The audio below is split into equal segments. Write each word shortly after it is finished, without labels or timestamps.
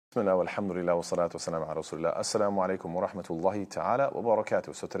Bismillah, walhamdulillah, wa salatu wa salam ala rasulillah. Assalamu alaikum wa rahmatullahi ta'ala wa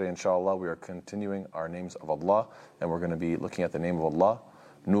barakatuh. So today, inshallah, we are continuing our names of Allah, and we're going to be looking at the name of Allah,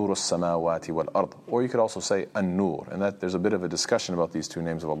 Noor as-samawati wal ard. Or you could also say An-Noor, and that there's a bit of a discussion about these two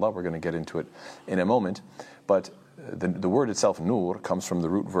names of Allah. We're going to get into it in a moment. But the word itself, Noor, comes from the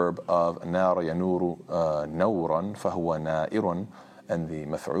root verb of Nar yanuru nawran fahuwa na'irun, and the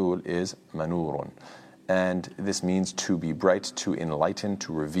maf'ul is manurun. And this means to be bright, to enlighten,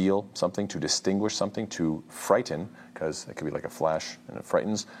 to reveal something, to distinguish something, to frighten, because it could be like a flash and it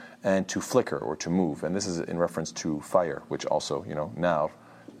frightens, and to flicker or to move. And this is in reference to fire, which also, nar,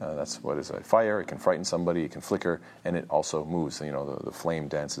 that's what is a fire. It can frighten somebody, it can flicker, and it also moves, the flame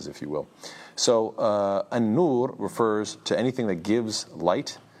dances, if you will. So, An-Nur refers to anything that gives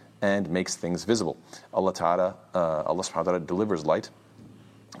light and makes things visible. Allah subhanahu wa ta'ala delivers light.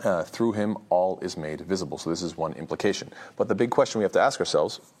 Through him, all is made visible. So this is one implication. But the big question we have to ask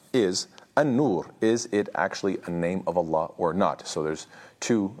ourselves is, An-Nur, is it actually a name of Allah or not? So there's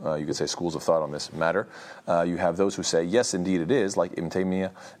two, you could say, schools of thought on this matter. You have those who say, yes, indeed it is, like Ibn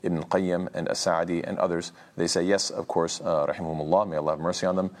Taymiyyah, Ibn Qayyim, and As-Sa'di, and others. They say, yes, of course, rahimahumullah, may Allah have mercy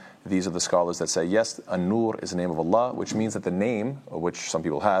on them. These are the scholars that say, yes, An-Nur is the name of Allah, which means that the name, which some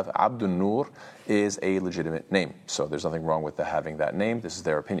people have, Abdun Nur, is a legitimate name. So there's nothing wrong with having that name. This is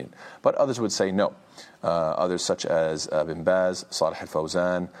their opinion. But others would say no. Others such as Bin Baz, Salih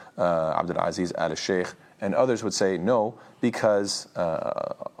al-Fawzan, Abdul Aziz al-Sheikh, and others would say no, because,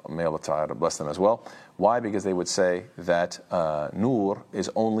 may Allah Ta'ala bless them as well. Why? Because they would say that Noor is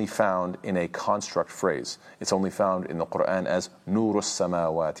only found in a construct phrase. It's only found in the Quran as Noor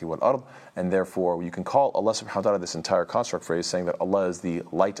as-samawati wal ard, and therefore you can call Allah subhanahu wa ta'ala this entire construct phrase, saying that Allah is the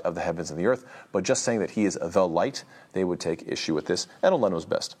light of the heavens and the earth, but just saying that He is the light, they would take issue with this, and Allah knows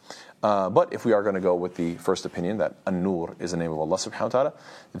best. But if we are going to go with the first opinion, that An-Nur is the name of Allah subhanahu wa ta'ala,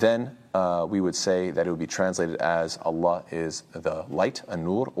 then we would say that it would be translated as Allah is the light,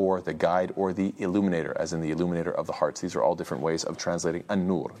 An-Nur, or the guide, or the illuminator, as in the illuminator of the hearts. These are all different ways of translating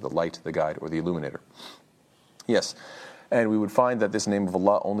An-Nur, the light, the guide, or the illuminator. Yes, and we would find that this name of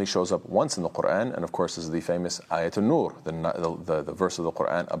Allah only shows up once in the Quran, and of course this is the famous Ayatul Nur, the verse of the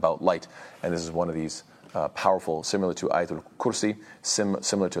Quran about light, and this is one of these powerful, similar to Ayatul Kursi,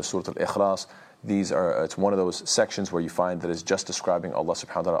 similar to Surah Al-Ikhlas. It's one of those sections where you find that it's just describing Allah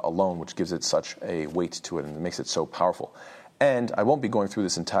subhanahu wa ta'ala alone, which gives it such a weight to it and makes it so powerful. And I won't be going through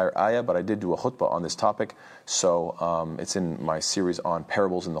this entire ayah, but I did do a khutbah on this topic, so it's in my series on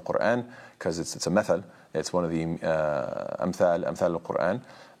parables in the Quran, because it's a method. It's one of the amthal al-Quran,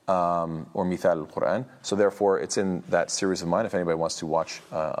 or mithal al-Quran. So therefore, it's in that series of mine. If anybody wants to watch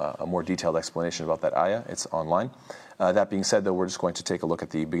a more detailed explanation about that ayah, it's online. That being said, though, we're just going to take a look at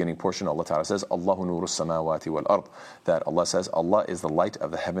the beginning portion. Allah Ta'ala says, Allahu nuru as-samawati wal ard. That Allah says, Allah is the light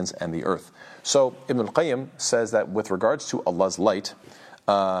of the heavens and the earth. So Ibn al-Qayyim says that with regards to Allah's light,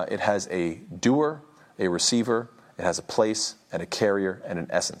 it has a doer, a receiver, it has a place, and a carrier, and an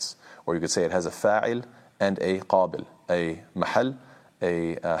essence. Or you could say it has a fa'il and a qabil, a mahal,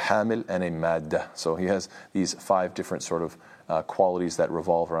 a hamil, and a maddah. So he has these 5 different sort of qualities that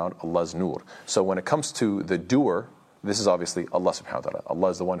revolve around Allah's nur. So when it comes to the doer, this is obviously Allah subhanahu wa ta'ala. Allah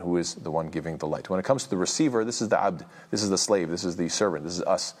is the one who is the one giving the light. When it comes to the receiver, this is the abd, this is the slave, this is the servant, this is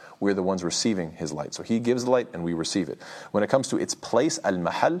us. We're the ones receiving His light. So He gives the light and we receive it. When it comes to its place,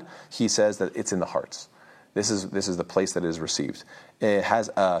 al-mahal, he says that it's in the hearts. This is the place that it is received. It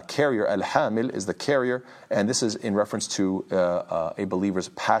has a carrier, al-hamil is the carrier, and this is in reference to a believer's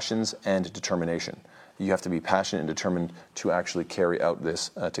passions and determination. You have to be passionate and determined to actually carry out this,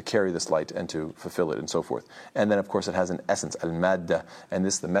 to carry this light and to fulfill it and so forth. And then of course it has an essence, al-madda, and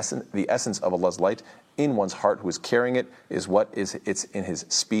this the essence of Allah's light in one's heart, who is carrying it, is it's in his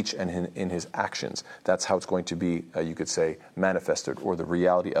speech and in his actions. That's how it's going to be, you could say, manifested, or the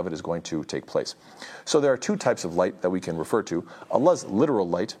reality of it is going to take place. So there are 2 types of light that we can refer to. Allah's literal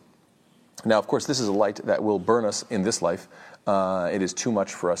light. Now, of course, this is a light that will burn us in this life. It is too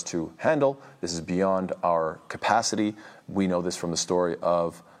much for us to handle. This is beyond our capacity. We know this from the story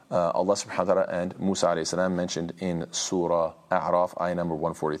of Allah subhanahu wa ta'ala and Musa alayhi salam, mentioned in Surah A'raf, ayah number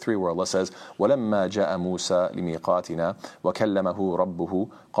 143, where Allah says, وَلَمَّا جَاءَ مُوسَى لِمِيقَاتِنَا وَكَلَّمَهُ رَبُّهُ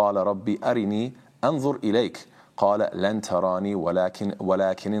قَالَ رَبِّ أَرِنِي أَنظُرْ إِلَيْكَ قال لن تراني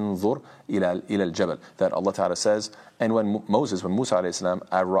ولكن انظر إلى الجبل. That Allah Ta'ala says, and when Musa alayhi salam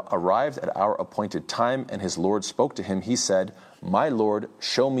arrived at our appointed time and his Lord spoke to him, he said, my Lord,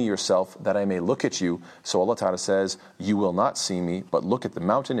 show me yourself that I may look at you. So Allah Ta'ala says, you will not see me, but look at the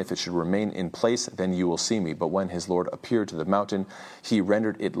mountain. If it should remain in place, then you will see me. But when his Lord appeared to the mountain, He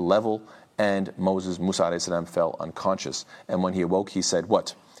rendered it level, and Musa alayhi salam fell unconscious. And when he awoke, he said,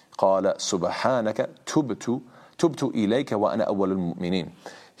 what? قال سبحانك تبت إليك وأنا أول المؤمنين.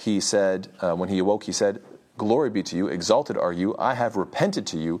 He said, when he awoke, he said, glory be to you, exalted are you, I have repented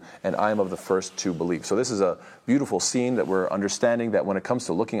to you, and I am of the first to believe. So this is a beautiful scene that we're understanding that when it comes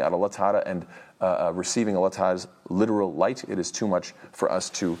to looking at Allah Ta'ala and receiving Allah Ta'ala's literal light, it is too much for us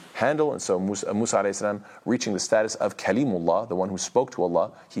to handle. And so Musa alayhi salam, reaching the status of Kalimullah, the one who spoke to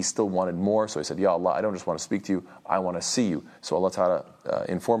Allah, he still wanted more. So he said, Ya Allah, I don't just want to speak to you, I want to see you. So Allah Ta'ala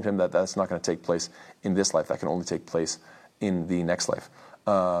informed him that that's not going to take place in this life, that can only take place in the next life.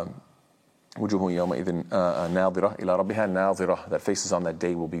 وجوه يومئذ ناظرة إلى ربها ناظرة. That faces on that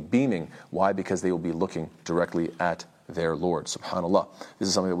day will be beaming. Why? Because they will be looking directly at their Lord. SubhanAllah. This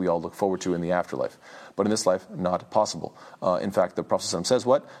is something that we all look forward to in the afterlife. But in this life, not possible. In fact, the Prophet ﷺ says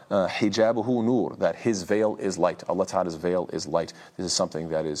what? Hijabuhu nur, that his veil is light. Allah Ta'ala's veil is light. This is something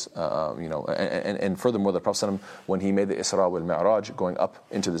that is, and furthermore, the Prophet ﷺ, when he made the Isra wal Mi'raj, going up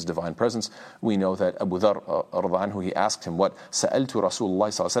into this divine presence, we know that Abu Dharr radhiallahu anhu, he asked him what? Sa'altu Rasulullah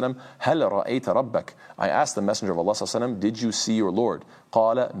sallallahu alaihi wasallam, hal ra'ayta rabbak? I asked the Messenger of Allah sallallahu alaihi wasallam, did you see your Lord?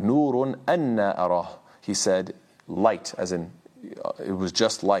 Qala nurun anna arah. He said, light, as in, it was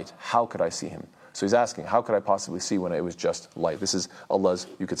just light. How could I see him? So he's asking, how could I possibly see when it was just light? This is Allah's,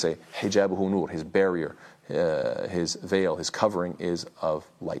 you could say, hijabuhu nur, his barrier, his veil, his covering is of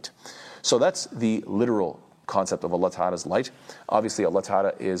light. So that's the literal concept of Allah Ta'ala's light. Obviously, Allah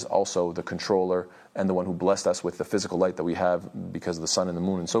Ta'ala is also the controller and the one who blessed us with the physical light that we have because of the sun and the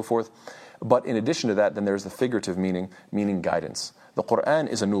moon and so forth. But in addition to that, then there's the figurative meaning guidance. The Quran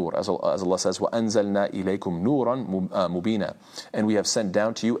is a nur, as Allah says, وَأَنزَلْنَا إِلَيْكُمْ نُورًا مُبِينًا. And we have sent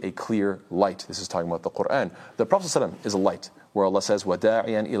down to you a clear light. This is talking about the Quran. The Prophet ﷺ is a light, where Allah says,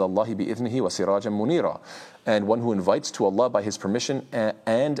 وَدَاعِيًا إِلَى اللَّهِ بِإِذْنِهِ وَسِرَاجًا مُنِيرًا. And one who invites to Allah by His permission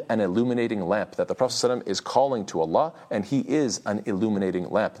and an illuminating lamp. That the Prophet ﷺ is calling to Allah, and he is an illuminating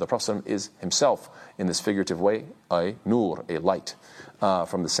lamp. The Prophet ﷺ is himself, in this figurative way, a nur, a light,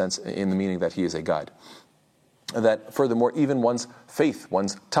 from the sense, in the meaning that he is a guide. That furthermore, even one's faith,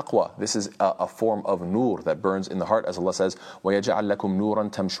 one's taqwa, this is a form of nur that burns in the heart, as Allah says, وَيَجْعَلْ لَكُمْ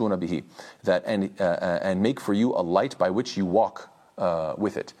نُورًا تَمْشُونَ بِهِ. That and make for you a light by which you walk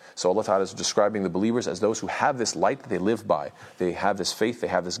with it. So Allah Ta'ala is describing the believers as those who have this light that they live by. They have this faith, they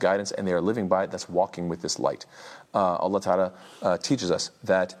have this guidance, and they are living by it, that's walking with this light. Allah Ta'ala teaches us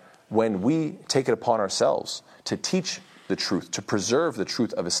that when we take it upon ourselves to teach the truth, to preserve the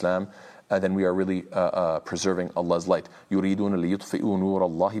truth of Islam, then we are really preserving Allah's light. يُرِيدُونَ لِيُطْفِئُوا نُورَ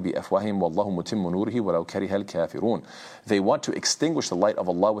اللَّهِ بِأَفْوَاهِهِمْ وَاللَّهُ مُتِمُّ نُورِهِ وَلَوْ كَرِهَ الْكَافِرُونَ. They want to extinguish the light of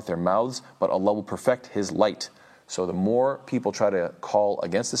Allah with their mouths, but Allah will perfect His light. So the more people try to call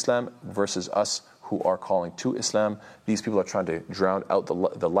against Islam versus us who are calling to Islam, these people are trying to drown out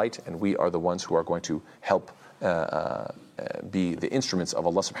the light, and we are the ones who are going to help be the instruments of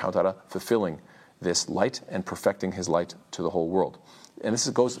Allah subhanahu wa ta'ala fulfilling this light and perfecting His light to the whole world. And this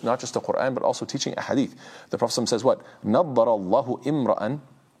goes not just to Quran, but also teaching a hadith. The Prophet says what? نَضَّرَ اللَّهُ إِمْرَأً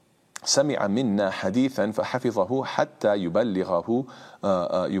سَمِعَ مِنَّا حَدِيثًا فَحَفِظَهُ حَتَّى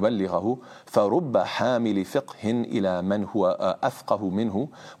يُبَلِّغَهُ فَرُبَّ حَامِلِ فِقْهٍ إِلَى مَنْ هُوَ أَفْقَهُ مِنْهُ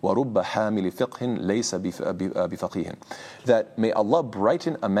وَرُبَّ حَامِلِ فِقْهٍ لَيْسَ بِفَقِيهٍ. That may Allah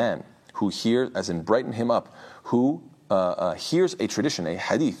brighten a man who hears, as in brighten him up, who hears a tradition, a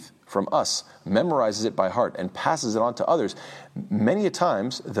hadith, from us, memorizes it by heart, and passes it on to others. Many a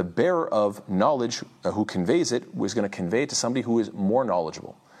times, the bearer of knowledge who conveys it was going to convey it to somebody who is more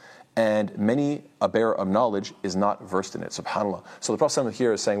knowledgeable. And many a bearer of knowledge is not versed in it, subhanAllah. So the Prophet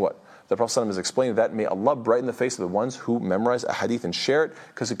here is saying what? The Prophet is explaining that may Allah brighten the face of the ones who memorize a hadith and share it,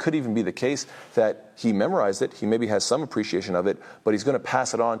 because it could even be the case that he memorized it, he maybe has some appreciation of it, but he's going to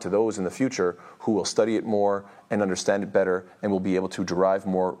pass it on to those in the future who will study it more and understand it better and will be able to derive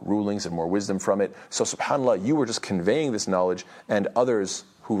more rulings and more wisdom from it. So subhanAllah, you were just conveying this knowledge, and others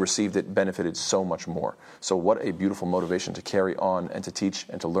who received it benefited so much more. So what a beautiful motivation to carry on and to teach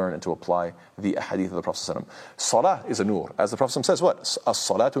and to learn and to apply the hadith of the Prophet ﷺ. Salah is a nur. As the Prophet says what?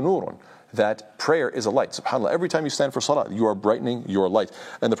 As-salatu nurun. That prayer is a light. SubhanAllah, every time you stand for salah, you are brightening your light.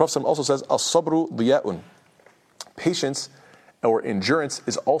 And the Prophet also says, as-sabru diya'un. Patience or endurance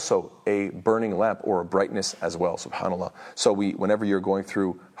is also a burning lamp or a brightness as well, subhanAllah. So whenever you're going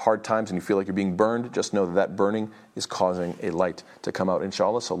through hard times and you feel like you're being burned, just know that burning is causing a light to come out,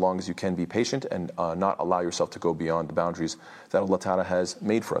 inshallah, so long as you can be patient and not allow yourself to go beyond the boundaries that Allah Ta'ala has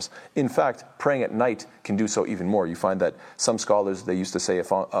made for us. In fact, praying at night can do so even more. You find that some scholars, they used to say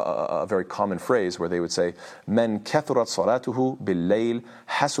a very common phrase where they would say, "Men kathurat salatuhu bil-layl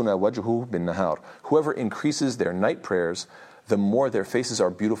hasuna wajhuhu bin-nahar." Whoever increases their night prayers, the more their faces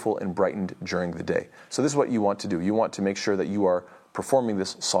are beautiful and brightened during the day. So this is what you want to do. You want to make sure that you are performing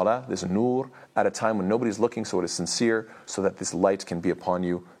this salah, this noor, at a time when nobody's looking, so it is sincere, so that this light can be upon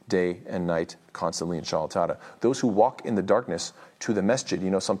you day and night, constantly, inshallah ta'ala. Those who walk in the darkness to the masjid,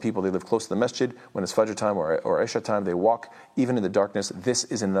 some people, they live close to the masjid, when it's Fajr time or Isha time, they walk even in the darkness. This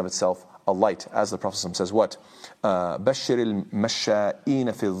is in and of itself a light, as the Prophet says what? بَشِّرِ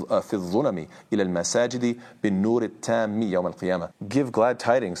الْمَشَّائِينَ فِي الظُّلَمِ إِلَى الْمَسَاجِدِ بِالنُّورِ التَّامِّ يَوْمَ الْقِيَامَةِ. Give glad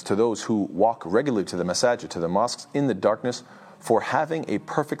tidings to those who walk regularly to the masajid, to the mosques, in the darkness, for having a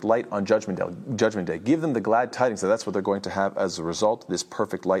perfect light on Judgment Day. Give them the glad tidings that that's what they're going to have as a result. This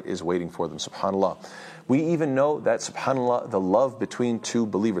perfect light is waiting for them, subhanAllah. We even know that, subhanAllah, the love between two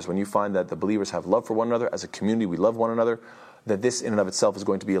believers, when you find that the believers have love for one another, as a community we love one another, that this in and of itself is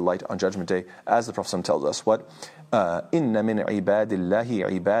going to be a light on Judgment Day, as the Prophet tells us what? إِنَّ مِنْ عِبَادِ اللَّهِ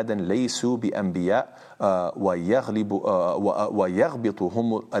عِبَادًا لَيْسُوا بِأَنْبِيَاء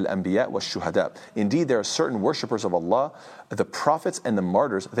وَيَغْبِطُهُمُ الْأَنْبِيَاء وَالشُّهَدَاء. Indeed, there are certain worshippers of Allah, the prophets and the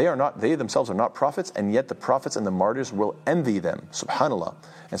martyrs, they themselves are not prophets, and yet the prophets and the martyrs will envy them, subhanAllah.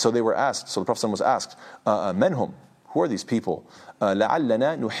 And so they were asked, so the Prophet was asked, مَنْ هُمْ? Who are these people?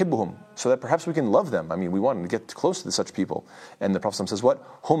 لَعَلَّنَا نُحِبُّهُمْ. So that perhaps we can love them. We want to get close to such people. And the Prophet says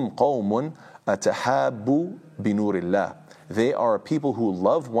what? هُمْ قَوْمٌ أَتَحَابُوا بِنُورِ اللَّهِ. They are people who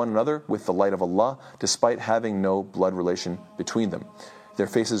love one another with the light of Allah, despite having no blood relation between them. Their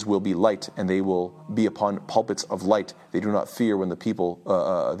faces will be light, and they will be upon pulpits of light. They do not fear when the people.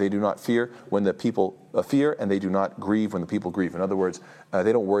 They do not fear when the people fear, and they do not grieve when the people grieve. In other words,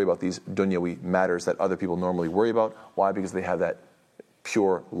 they don't worry about these dunyawi matters that other people normally worry about. Why? Because they have that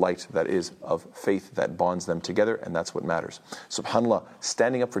pure light that is of faith that bonds them together, and that's what matters. SubhanAllah,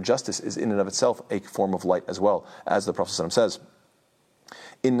 standing up for justice is in and of itself a form of light as well, as the Prophet says.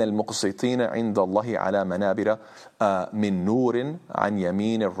 إن المقسطين عند الله على منابر من نور عن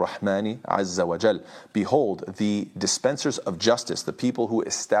يمين الرحمن عز وجل. Behold, the dispensers of justice, the people who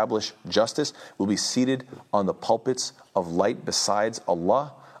establish justice, will be seated on the pulpits of light besides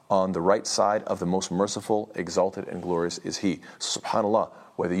Allah, on the right side of the most merciful, exalted and glorious is He. SubhanAllah,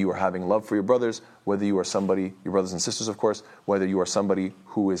 whether you are having love for your brothers, whether you are somebody, your brothers and sisters of course, whether you are somebody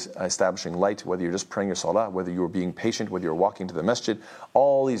who is establishing light, whether you're just praying your salah, whether you are being patient, whether you're walking to the masjid,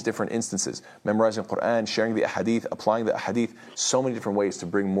 all these different instances, memorizing Quran, sharing the ahadith, applying the ahadith, so many different ways to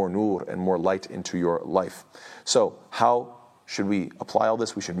bring more nur and more light into your life. So how should we apply all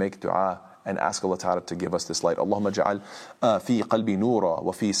this? We should make dua and ask Allah Ta'ala to give us this light. Allahumma ja'al fi qalbi nura,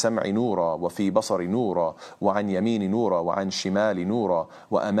 wa fi sam'i nura, wa fi basari nura, wa an yamini nura, wa an shimali nura,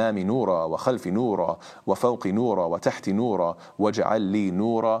 wa amami nura, wa khalfi nura, wa fawqi nura, wa tahti nura, wa ja'al li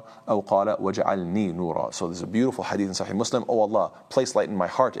nura, aw qala wa ja'alni nura. So there's a beautiful hadith in Sahih Muslim. Oh Allah, place light in my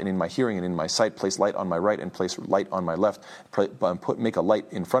heart and in my hearing and in my sight, place light on my right and place light on my left, make a light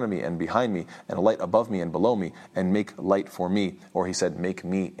in front of me and behind me, and a light above me and below me, and make light for me. Or he said, make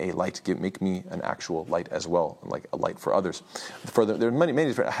me a light, make me an actual light as well, like a light for others. Further, there are many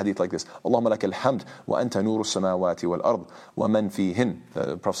different hadith like this. Allahumma laka alhamd wa anta nuru samawati wal ard wa man fihin.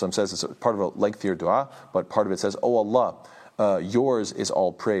 The Prophet says it's part of a lengthier dua, but part of it says, Oh Allah, yours is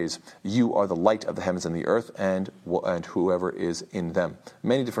all praise. You are the light of the heavens and the earth, and whoever is in them.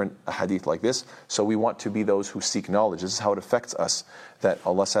 Many different hadith like this. So we want to be those who seek knowledge. This is how it affects us. That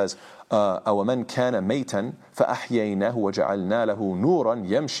Allah says, أَوَمَنْ كَانَ مَيْتًا فَأَحْيَيْنَاهُ وَجَعَلْنَا لَهُ نُورًا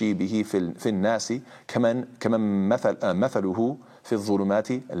يَمْشِي بِهِ فِي النَّاسِ كَمَنْ مَثَلُهُ فِي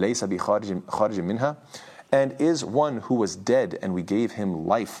الظُّلُمَاتِ لَيْسَ بِخَارِجٍ مِنْهَا. And is one who was dead, and we gave him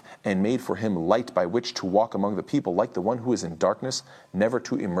life and made for him light by which to walk among the people, like the one who is in darkness, never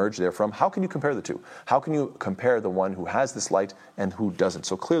to emerge therefrom. How can you compare the two? How can you compare the one who has this light and who doesn't?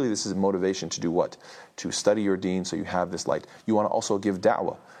 So clearly this is a motivation to do what? To study your deen so you have this light. You want to also give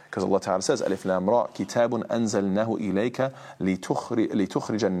da'wah. Because Allah Ta'ala says, Alif Lam Ra, Kitabun anzalnahu ilayka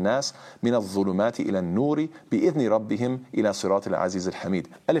litukhrij an-nas min al-dhulumati ila an-nuri bi'idhni rabbihim ila siratil aziz al-hamid.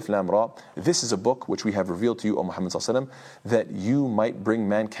 Alif Lam Ra, this is a book which we have revealed to you, O Muhammad Sallallahu Alaihi Wasallam, that you might bring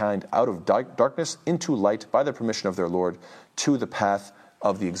mankind out of darkness into light by the permission of their Lord to the path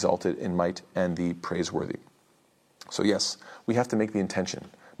of the exalted in might and the praiseworthy. So yes, we have to make the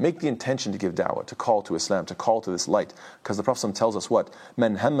intention. Make the intention to give da'wah, to call to Islam, to call to this light. Because the Prophet tells us what?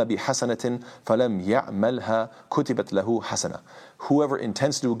 مَنْ هَمَّ بِحَسَنَةٍ فَلَمْ يَعْمَلْهَا كُتِبَتْ لَهُ حَسَنَةً. Whoever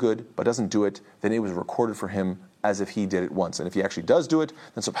intends to do good but doesn't do it, then it was recorded for him as if he did it once. And if he actually does do it,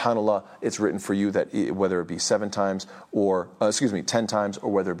 then subhanAllah, it's written for you that whether it be 10 times, or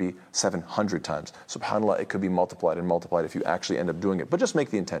whether it be 700 times. SubhanAllah, it could be multiplied and multiplied if you actually end up doing it. But just make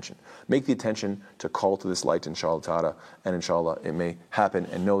the intention. Make the intention to call to this light, inshallah ta'ala, and inshallah it may happen.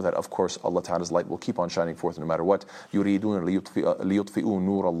 And know that, of course, Allah Ta'ala's light will keep on shining forth no matter what. يُرِيدُونَ لِيُطْفِئُوا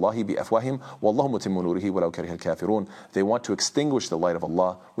نُورَ اللَّهِ بِأَفْوَاهِهِمْ وَاللَّهُ مُتِمُّ نُورِهِ وَلَوْ كَرِهَ الْكَافِرُونَ. They want to extinguish the light of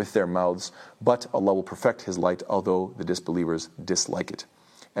Allah with their mouths, but Allah will perfect His light, although the disbelievers dislike it.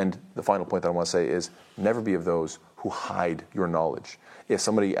 And the final point that I want to say is, never be of those who hide your knowledge. If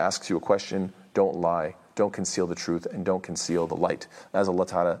somebody asks you a question, don't lie, don't conceal the truth, and don't conceal the light. As Allah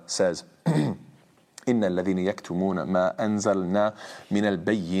Ta'ala says, إن الذين يكتمون ما أنزلنا من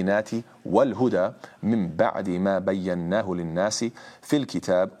البينات والهدى من بعد ما بيناه للناس في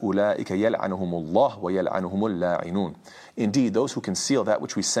الكتاب أولئك يلعنهم الله ويلعنهم اللاعنون. Indeed, those who conceal that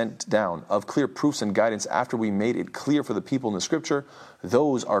which we sent down of clear proofs and guidance after we made it clear for the people in the scripture,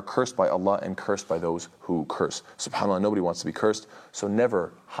 those are cursed by Allah and cursed by those who curse. SubhanAllah, nobody wants to be cursed, so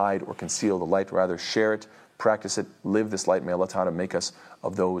never hide or conceal the light, rather share it, practice it, live this light. May Allah Ta'ala make us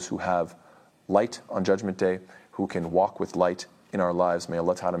of those who have light on Judgment Day, who can walk with light in our lives. May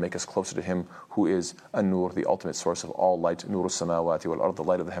Allah Ta'ala make us closer to Him who is Al-Noor, the ultimate source of all light, Nur as-samawati wal-ard, the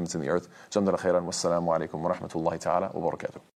light of the heavens and the earth. Jamdana khairan, wassalamu alaikum wa rahmatullahi ta'ala wa barakatuh.